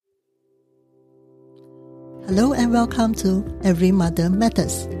Hello and welcome to Every Mother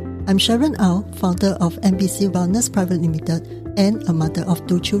Matters. I'm Sharon, founder of MBC Wellness Private Limited and a mother of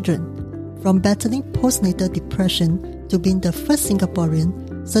 2 children. From battling postnatal depression to being the first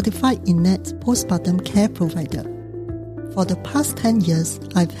Singaporean certified INET postpartum care provider. For the past 10 years,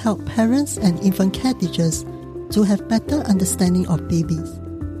 I've helped parents and infant care teachers to have better understanding of babies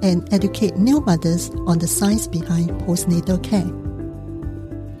and educate new mothers on the science behind postnatal care.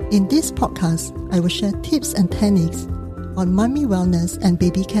 In this podcast, I will share tips and techniques on mummy wellness and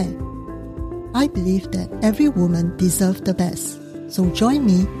baby care. I believe that every woman deserves the best, so join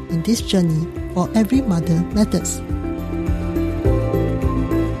me in this journey for Every Mother Matters.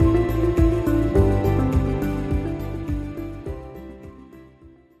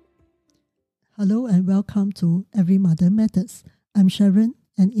 Hello and welcome to Every Mother Matters. I'm Sharon,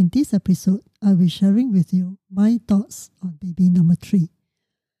 and in this episode, I will be sharing with you my thoughts on baby number 3.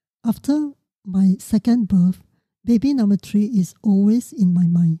 After my second birth, baby number 3 is always in my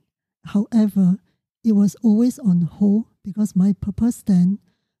mind. However, it was always on hold because my purpose then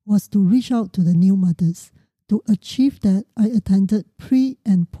was to reach out to the new mothers. To achieve that, I attended pre-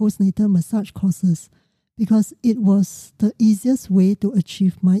 and postnatal massage courses because it was the easiest way to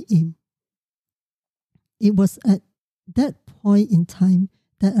achieve my aim. It was at that point in time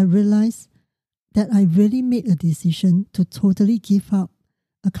that I realized that I really made a decision to totally give up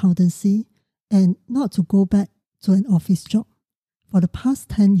accountancy and not to go back to an office job. For the past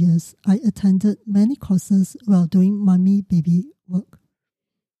 10 years, I attended many courses while doing mummy-baby work.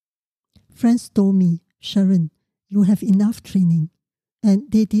 Friends told me, Sharon, you have enough training.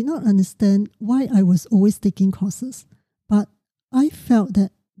 And they did not understand why I was always taking courses. But I felt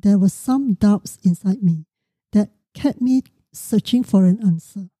that there were some doubts inside me that kept me searching for an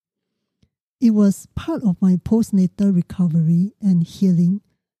answer. It was part of my postnatal recovery and healing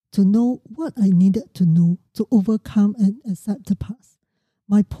to know what I needed to know to overcome and accept the past.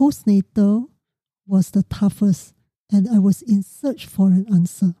 My postnatal was the toughest, and I was in search for an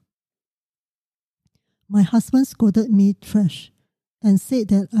answer. My husband scolded me trash and said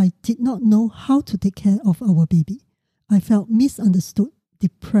that I did not know how to take care of our baby. I felt misunderstood,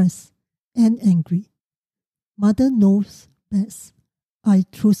 depressed, and angry. Mother knows best. I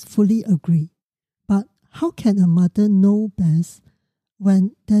truthfully agree. But how can a mother know best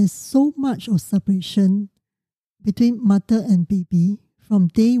when there is so much of separation between mother and baby from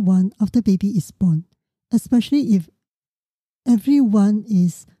day one after baby is born, especially if everyone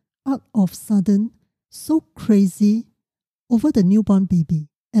is out of sudden so crazy over the newborn baby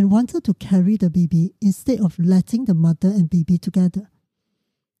and wanted to carry the baby instead of letting the mother and baby together.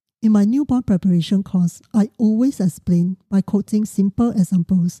 In my newborn preparation course, I always explain by quoting simple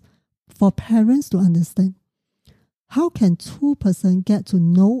examples for parents to understand. How can 2 persons get to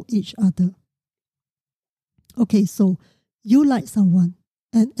know each other? Okay, so you like someone,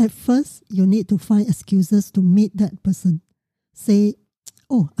 and at first you need to find excuses to meet that person. Say,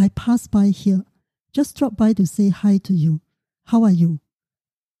 oh, I passed by here. Just drop by to say hi to you. How are you?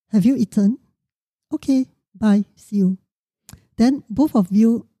 Have you eaten? Okay, bye, see you. Then both of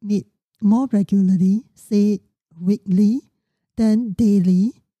you meet more regularly, say weekly, then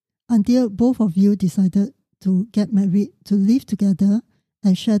daily, until both of you decided to get married, to live together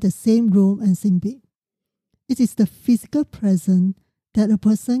and share the same room and same bed. It is the physical presence that a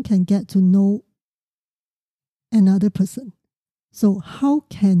person can get to know another person. So how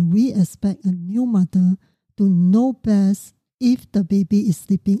can we expect a new mother to know best if the baby is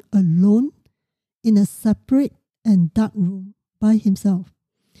sleeping alone in a separate and dark room by himself?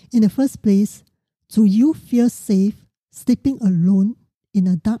 In the first place, do you feel safe sleeping alone in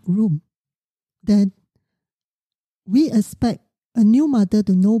a dark room? Then we expect a new mother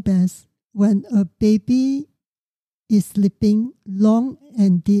to know best when a baby is sleeping long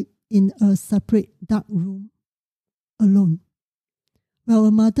and deep in a separate dark room alone. Well,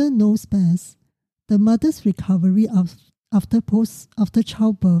 a mother knows best. The mother's recovery after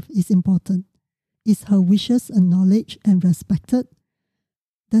childbirth is important. Is her wishes acknowledged and respected?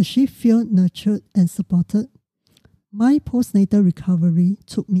 Does she feel nurtured and supported? My postnatal recovery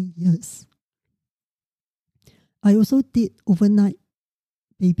took me years. I also did overnight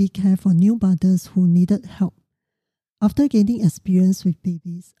baby care for new mothers who needed help. After gaining experience with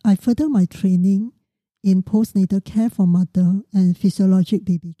babies, I furthered my training in postnatal care for mother and physiologic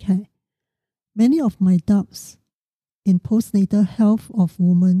baby care. Many of my doubts in postnatal health of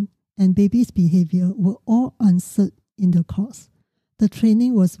women and baby's behaviour were all answered in the course. The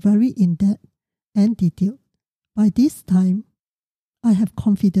training was very in-depth and detailed. By this time, I have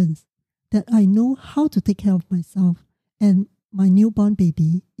confidence that I know how to take care of myself and my newborn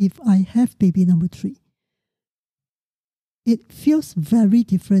baby if I have baby number 3. It feels very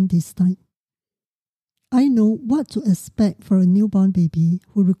different this time. I know what to expect for a newborn baby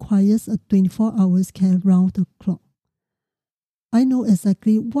who requires a 24 hours care round the clock. I know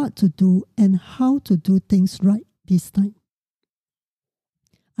exactly what to do and how to do things right this time.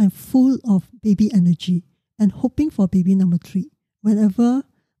 I'm full of baby energy and hoping for baby number 3. Whenever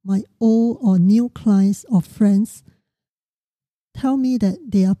my old or new clients or friends tell me that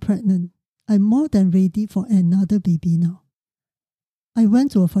they are pregnant, I'm more than ready for another baby now. I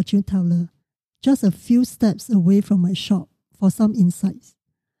went to a fortune teller just a few steps away from my shop for some insights.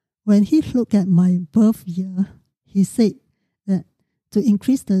 When he looked at my birth year, he said that to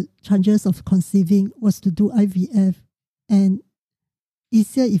increase the chances of conceiving was to do IVF and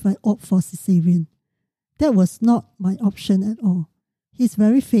easier if I opt for cesarean. That was not my option at all. He's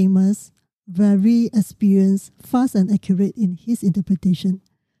very famous, very experienced, fast and accurate in his interpretation.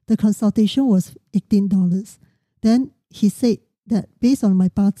 The consultation was $18. Then he said that based on my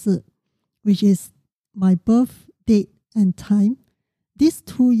bazi, which is my birth date and time, these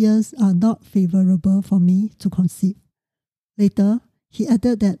 2 years are not favourable for me to conceive. Later, he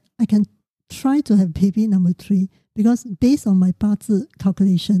added that I can try to have baby number 3 because based on my bazi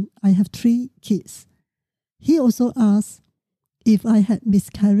calculation, I have 3 kids. He also asked if I had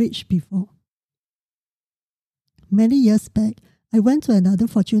miscarriage before. Many years back, I went to another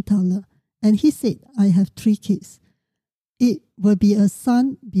fortune teller and he said I have 3 kids. It will be a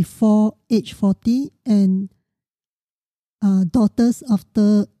son before age 40 and daughters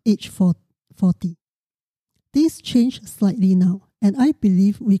after age 40. Things change slightly now, and I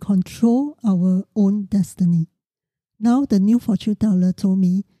believe we control our own destiny. Now the new fortune teller told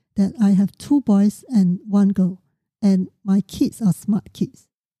me that I have 2 boys and 1 girl, and my kids are smart kids.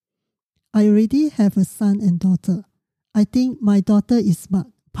 I already have a son and daughter. I think my daughter is smart,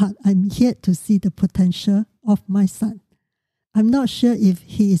 but I'm yet to see the potential of my son. I'm not sure if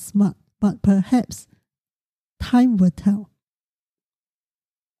he is smart, but perhaps time will tell.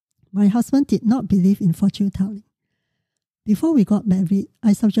 My husband did not believe in fortune telling. Before we got married,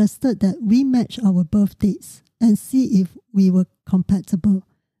 I suggested that we match our birth dates and see if we were compatible,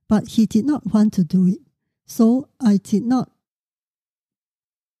 but he did not want to do it. So I did not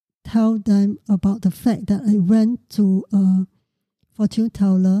tell them about the fact that I went to a fortune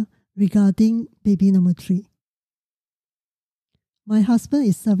teller regarding baby number 3. My husband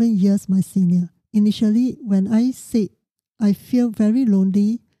is 7 years my senior. Initially, when I said I feel very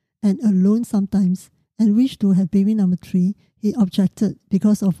lonely and alone sometimes and wish to have baby number 3, he objected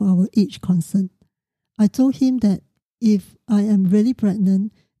because of our age concern. I told him that if I am really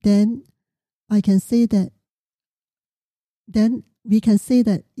pregnant, then we can say that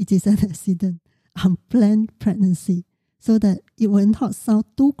it is an accident, unplanned pregnancy, so that it will not sound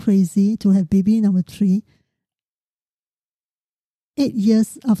too crazy to have baby number 3 8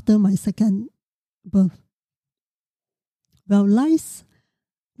 years after my second birth. Well,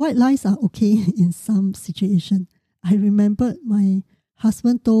 white lies are okay in some situations. I remembered my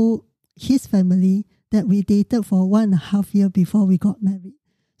husband told his family that we dated for 1.5 years before we got married,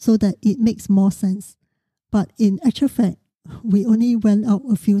 so that it makes more sense. But in actual fact, we only went out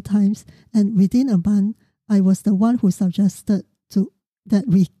a few times, and within a month, I was the one who suggested that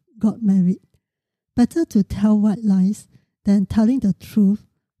we got married. Better to tell white lies than telling the truth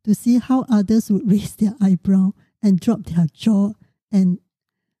to see how others would raise their eyebrow and drop their jaw and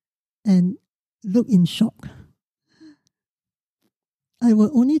look in shock. I will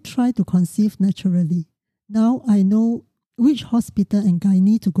only try to conceive naturally. Now I know which hospital and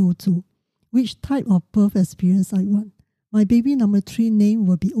gynae to go to, which type of birth experience I want. My baby number 3 name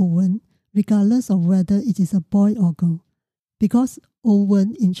will be Owen, regardless of whether it is a boy or girl, because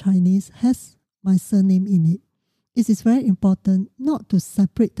Owen in Chinese has my surname in it. It is very important not to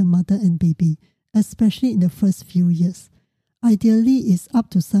separate the mother and baby, especially in the first few years. Ideally, it's up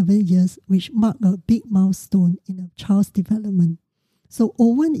to 7 years, which mark a big milestone in a child's development. So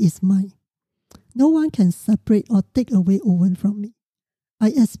Owen is mine. No one can separate or take away Owen from me.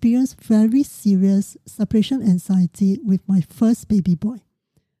 I experienced very serious separation anxiety with my first baby boy.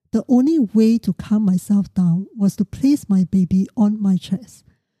 The only way to calm myself down was to place my baby on my chest.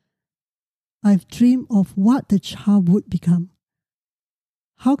 I've dreamed of what the child would become.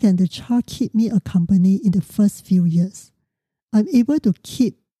 How can the child keep me company in the first few years? I'm able to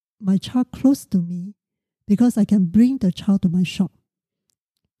keep my child close to me because I can bring the child to my shop.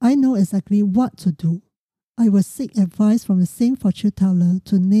 I know exactly what to do. I will seek advice from the same fortune teller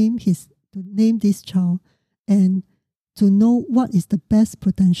to name this child and to know what is the best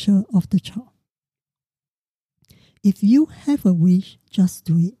potential of the child. If you have a wish, just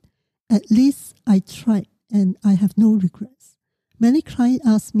do it. At least I tried and I have no regrets. Many clients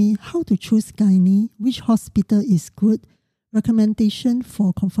ask me how to choose gynae, which hospital is good, recommendation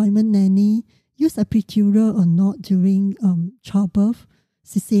for confinement nanny, use epidural or not during childbirth,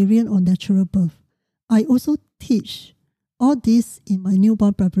 cesarean or natural birth. I also teach all this in my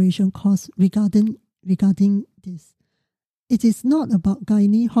newborn preparation course regarding this. It is not about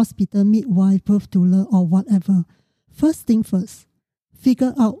gynae, hospital, midwife, birth doula or whatever. First thing first,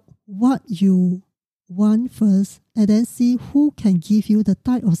 figure out what you want first and then see who can give you the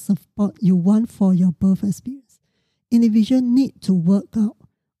type of support you want for your birth experience. Individuals need to work out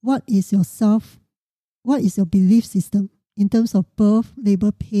what is your belief system in terms of birth,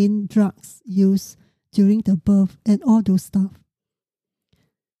 labor pain, drugs use during the birth and all those stuff.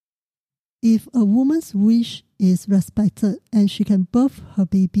 If a woman's wish is respected and she can birth her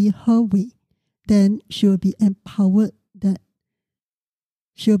baby her way, then she will be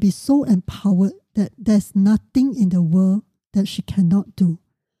so empowered that there's nothing in the world that she cannot do.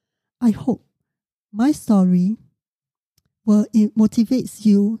 I hope my story motivates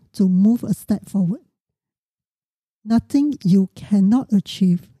you to move a step forward. Nothing you cannot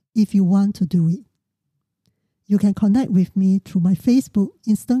achieve if you want to do it. You can connect with me through my Facebook,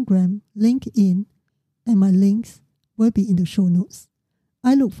 Instagram, LinkedIn, and my links will be in the show notes.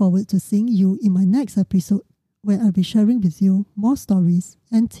 I look forward to seeing you in my next episode where I'll be sharing with you more stories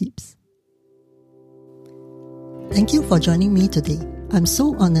and tips. Thank you for joining me today. I'm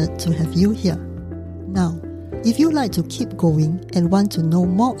so honored to have you here. Now, if you'd like to keep going and want to know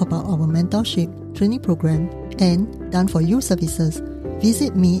more about our mentorship, training program, and done for you services,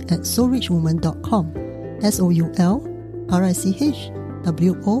 visit me at soulrichwoman.com,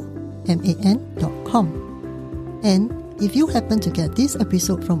 soulrichwoman.com. And if you happen to get this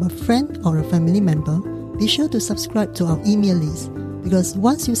episode from a friend or a family member, be sure to subscribe to our email list, because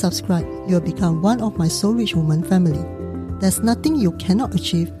once you subscribe, you'll become one of my Soul Rich Woman family. There's nothing you cannot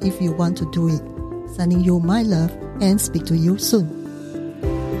achieve if you want to do it. Sending you my love and speak to you soon.